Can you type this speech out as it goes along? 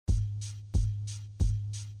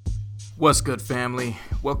What's good, family?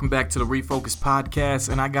 Welcome back to the Refocus Podcast,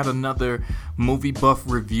 and I got another movie buff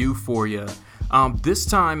review for you. This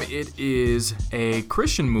time it is a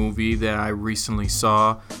Christian movie that I recently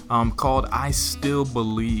saw called I Still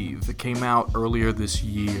Believe. It came out earlier this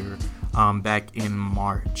year, back in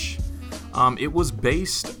March. It was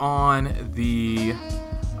based on the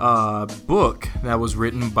book that was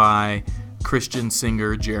written by Christian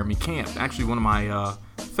singer Jeremy Camp, actually one of my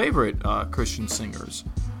favorite Christian singers.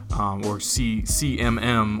 Or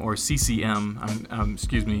CMM or CCM,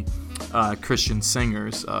 Christian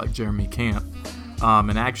singers, Jeremy Camp.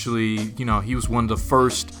 And actually, he was one of the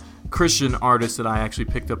first Christian artists that I actually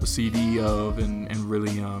picked up a CD of and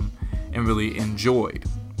really enjoyed.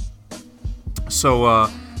 So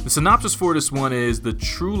the synopsis for this one is the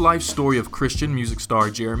true life story of Christian music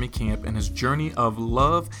star Jeremy Camp and his journey of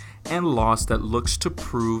love and loss that looks to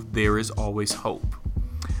prove there is always hope.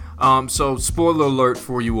 So spoiler alert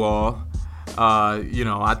for you all.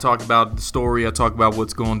 I talk about the story. I talk about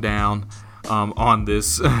what's going down on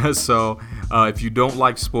this. So if you don't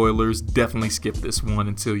like spoilers, definitely skip this one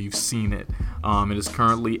until you've seen it. It is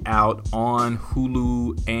currently out on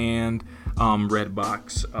Hulu and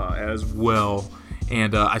Redbox as well.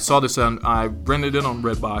 And I saw this I rented it on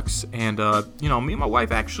Redbox, and me and my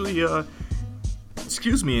wife actually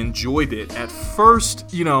enjoyed it. At first,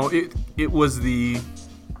 it was the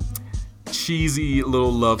cheesy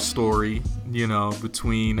little love story,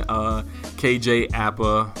 between KJ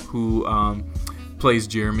Apa, who plays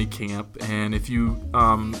Jeremy Camp. And if you,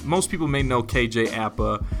 most people may know KJ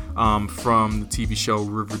Apa from the TV show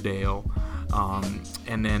Riverdale.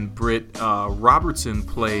 And then Britt Robertson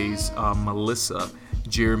plays Melissa,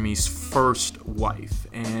 Jeremy's first wife.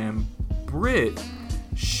 And Britt,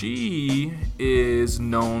 she is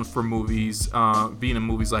known for movies, being in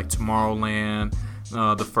movies like Tomorrowland,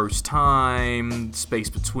 The First Time, Space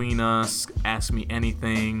Between Us, Ask Me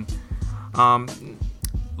Anything.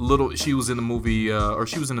 She was in the movie,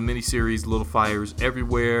 she was in the miniseries Little Fires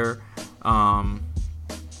Everywhere.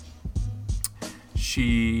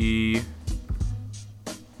 She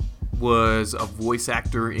was a voice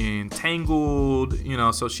actor in Tangled,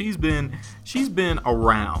 so she's been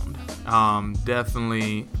around,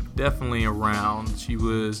 definitely around. She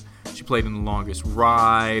played in The Longest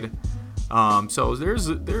Ride.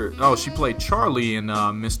 She played Charlie in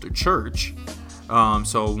Mr. Church.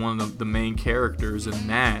 So one of the main characters in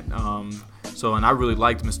that. And I really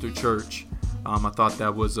liked Mr. Church. I thought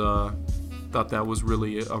that was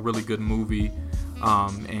really a really good movie.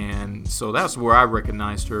 And so that's where I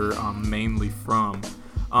recognized her mainly from.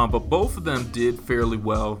 But both of them did fairly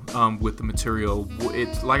well with the material.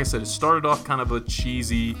 Like I said, it started off kind of a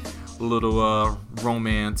cheesy little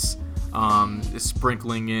romance.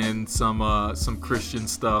 Sprinkling in some Christian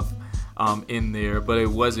stuff in there, but it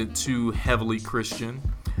wasn't too heavily Christian.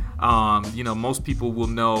 Most people will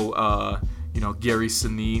know Gary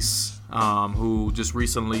Sinise, who just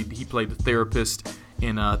recently he played the therapist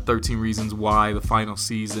in 13 Reasons Why, the final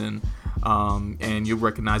season, and you'll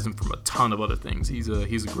recognize him from a ton of other things. He's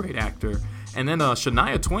a great actor. And then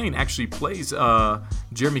Shania Twain actually plays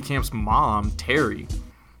Jeremy Camp's mom, Terry,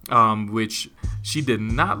 which she did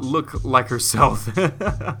not look like herself.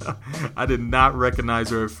 I did not recognize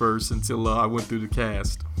her at first until I went through the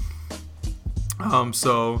cast.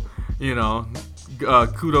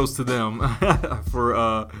 Kudos to them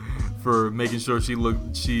for making sure she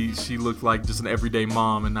looked like just an everyday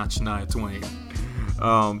mom and not Shania Twain.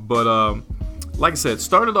 Like I said,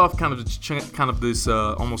 started off kind of this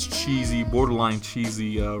almost cheesy, borderline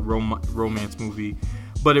cheesy romance movie.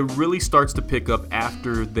 But it really starts to pick up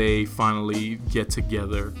after they finally get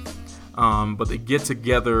together. But they get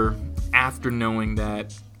together after knowing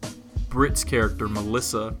that Britt's character,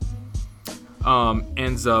 Melissa,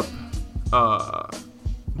 ends up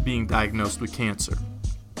being diagnosed with cancer.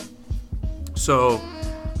 So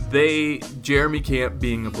Jeremy Camp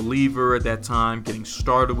being a believer at that time, getting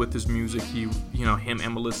started with his music, him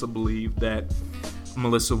and Melissa believed that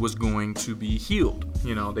Melissa was going to be healed.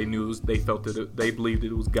 They believed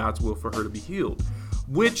it was God's will for her to be healed,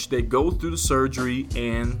 which they go through the surgery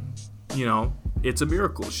and, it's a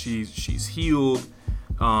miracle. She's healed.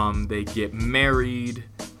 They get married,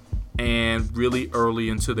 and really early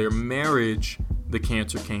into their marriage, the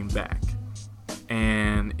cancer came back,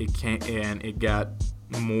 and it got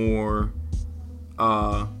more,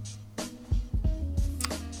 I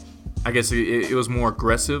guess it was more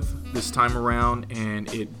aggressive this time around,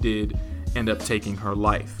 and it did end up taking her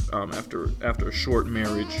life after a short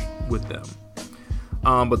marriage with them.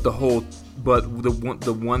 But the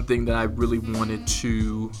one thing that I really wanted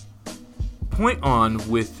to point on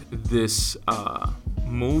with this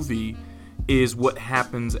movie is what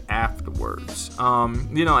happens afterwards.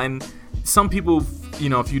 And some people,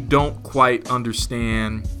 if you don't quite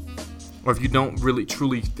understand, or if you don't really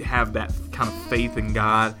truly have that kind of faith in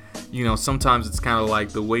God, sometimes it's kind of like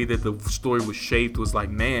the way that the story was shaped was like,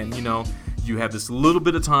 man, you have this little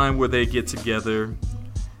bit of time where they get together.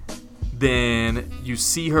 Then you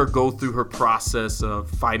see her go through her process of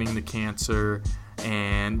fighting the cancer,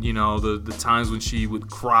 and the times when she would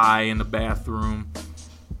cry in the bathroom,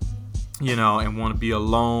 and want to be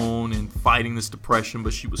alone and fighting this depression,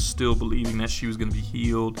 but she was still believing that she was going to be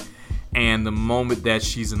healed. And the moment that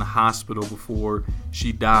she's in the hospital before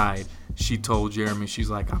she died, she told Jeremy,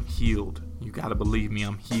 she's like, I'm healed. You got to believe me,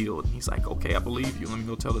 I'm healed. And he's like, okay, I believe you. Let me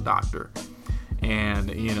go tell the doctor.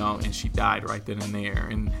 And, and she died right then and there.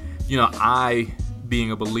 And, I,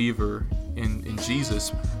 being a believer in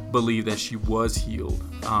Jesus, believe that she was healed,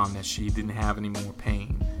 that she didn't have any more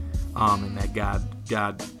pain, and that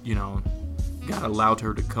God allowed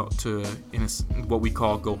her to what we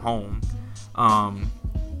call go home,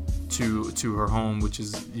 to her home, which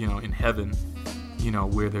is in heaven,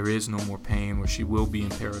 where there is no more pain, where she will be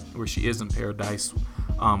where she is in paradise,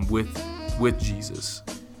 with Jesus,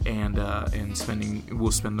 and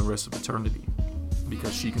will spend the rest of eternity,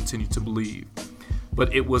 because she continued to believe.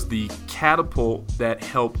 But it was the catapult that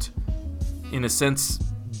helped, in a sense,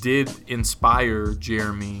 did inspire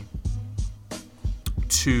Jeremy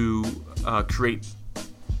to create,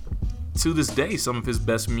 to this day, some of his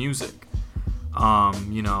best music.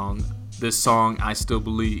 This song, I Still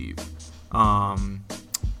Believe. I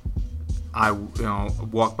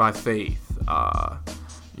Walk by Faith.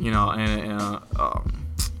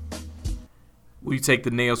 We Take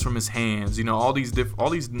the Nails from His Hands. All these.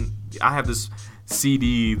 I have this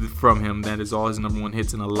CD from him that is all his number one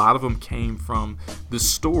hits, and a lot of them came from the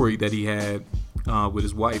story that he had with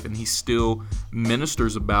his wife, and he still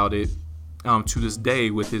ministers about it to this day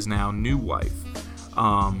with his now new wife,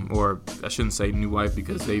 or I shouldn't say new wife,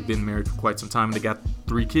 because they've been married for quite some time and they got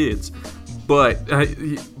 3 kids, but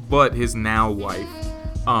his now wife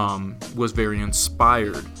was very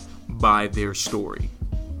inspired by their story,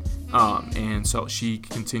 and so she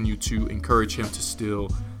continued to encourage him to still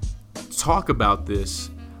talk about this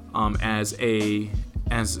as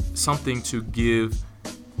something to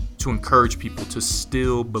encourage people to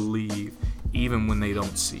still believe even when they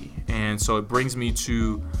don't see. And so it brings me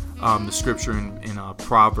to the scripture in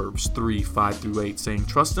Proverbs 3:5-8, saying,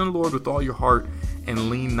 trust in the Lord with all your heart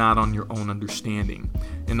and lean not on your own understanding.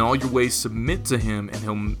 In all your ways submit to him,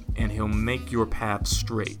 and he'll make your path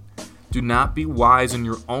straight. Do not be wise in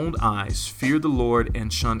your own eyes. Fear the Lord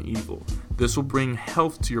and shun evil. This will bring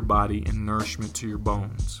health to your body and nourishment to your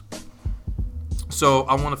bones. So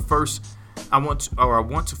I want to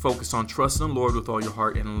focus on trust in the Lord with all your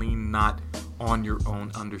heart and lean not on your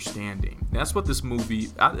own understanding. That's what that's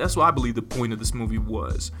what I believe the point of this movie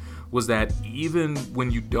was that even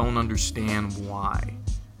when you don't understand why,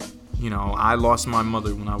 I lost my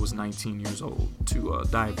mother when I was 19 years old to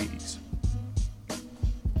diabetes.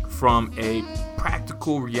 From a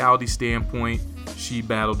practical reality standpoint, she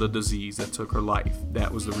battled a disease that took her life.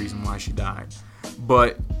 That was the reason why she died.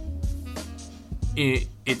 But it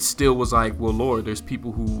still was like, well, Lord, there's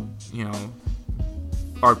people who,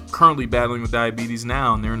 are currently battling with diabetes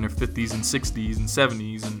now, and they're in their 50s and 60s and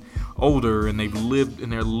 70s and older, and they've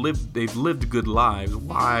lived good lives.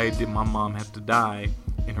 Why did my mom have to die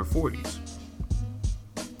in her 40s?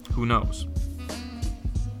 Who knows?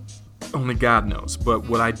 Only God knows. But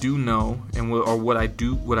what I do know, what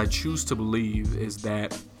I choose to believe, is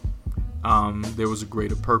that there was a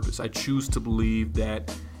greater purpose. I choose to believe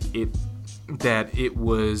that it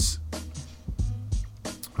was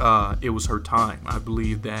her time. I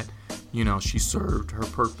believe that she served her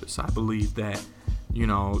purpose. I believe that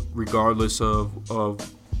regardless of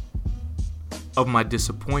my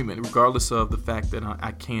disappointment, regardless of the fact that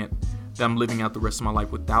that I'm living out the rest of my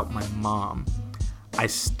life without my mom, I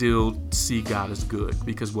still see God as good,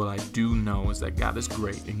 because what I do know is that God is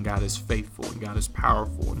great, and God is faithful, and God is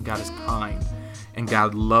powerful, and God is kind, and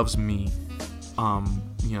God loves me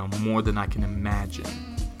more than I can imagine.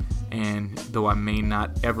 And though I may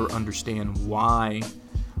not ever understand why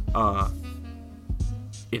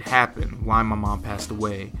it happened, why my mom passed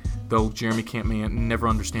away, though Jeremy may never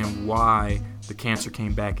understand why the cancer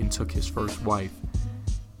came back and took his first wife,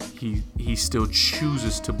 he still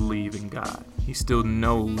chooses to believe in God. He still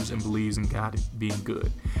knows and believes in God being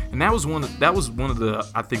good. And that was one of the,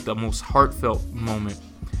 I think, the most heartfelt moment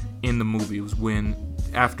in the movie. It was when,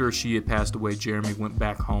 after she had passed away, Jeremy went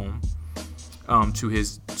back home to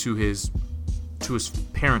his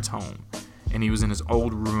parents' home, and he was in his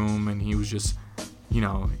old room, and he was just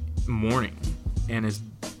morning, and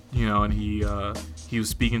and he was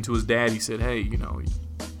speaking to his dad. He said, "Hey, you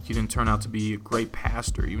didn't turn out to be a great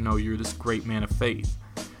pastor, even though you're this great man of faith.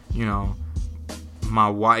 My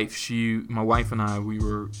wife and I, we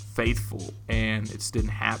were faithful, and it didn't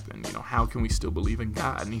happen. How can we still believe in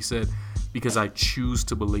God?" And he said, "Because I choose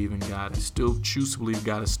to believe in God. I still choose to believe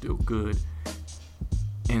God is still good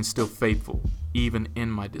and still faithful, even in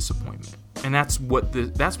my disappointment." And that's what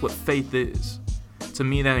faith is. To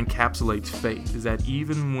me, that encapsulates faith, is that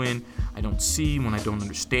even when I don't see, when I don't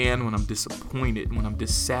understand, when I'm disappointed, when I'm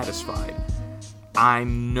dissatisfied, I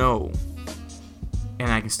know and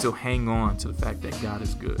I can still hang on to the fact that God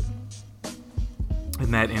is good.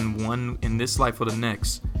 And that in this life or the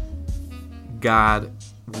next, God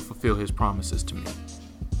will fulfill his promises to me.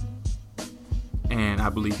 And I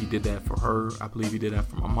believe he did that for her. I believe he did that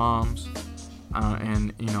for my moms.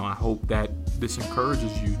 And I hope that this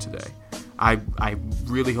encourages you today. I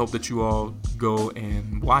really hope that you all go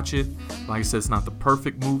and watch it. Like I said, it's not the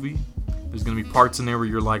perfect movie. There's going to be parts in there where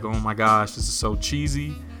you're like, oh my gosh, this is so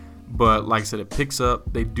cheesy. But like I said, it picks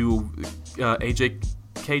up. They do,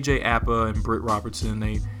 KJ Apa and Britt Robertson,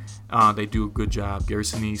 they do a good job. Gary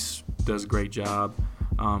Sinise does a great job.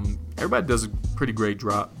 Everybody does a pretty great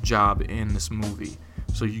job in this movie.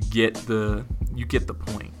 So you get the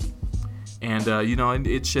point. And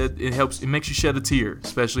it helps. It makes you shed a tear,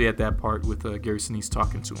 especially at that part with Gary Sinise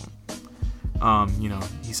talking to him.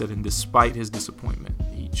 He said, and despite his disappointment,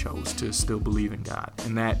 he chose to still believe in God,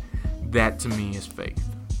 and that to me is faith.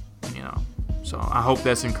 So I hope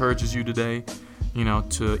that encourages you today.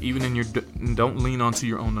 To even in don't lean onto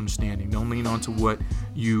your own understanding. Don't lean onto what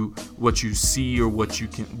you see or what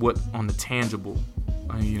on the tangible.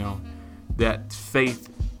 That faith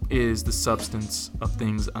is the substance of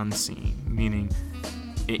things unseen, meaning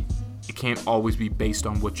it can't always be based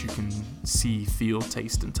on what you can see, feel,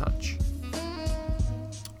 taste, and touch.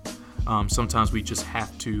 Sometimes we just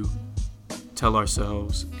have to tell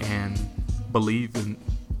ourselves and believe in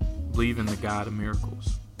the God of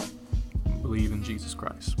miracles. Believe in Jesus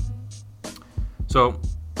Christ. So,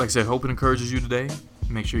 like I said, hope it encourages you today.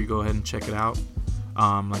 Make sure you go ahead and check it out.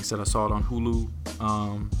 Like I said, I saw it on Hulu.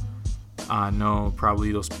 I know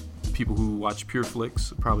probably those people who watch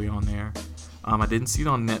PureFlix are probably on there. I didn't see it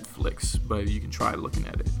on Netflix, but you can try looking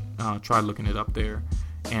at it. Try looking it up there,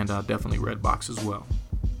 and definitely Redbox as well.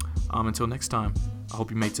 Until next time, I hope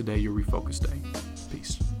you make today your refocus day.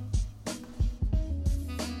 Peace.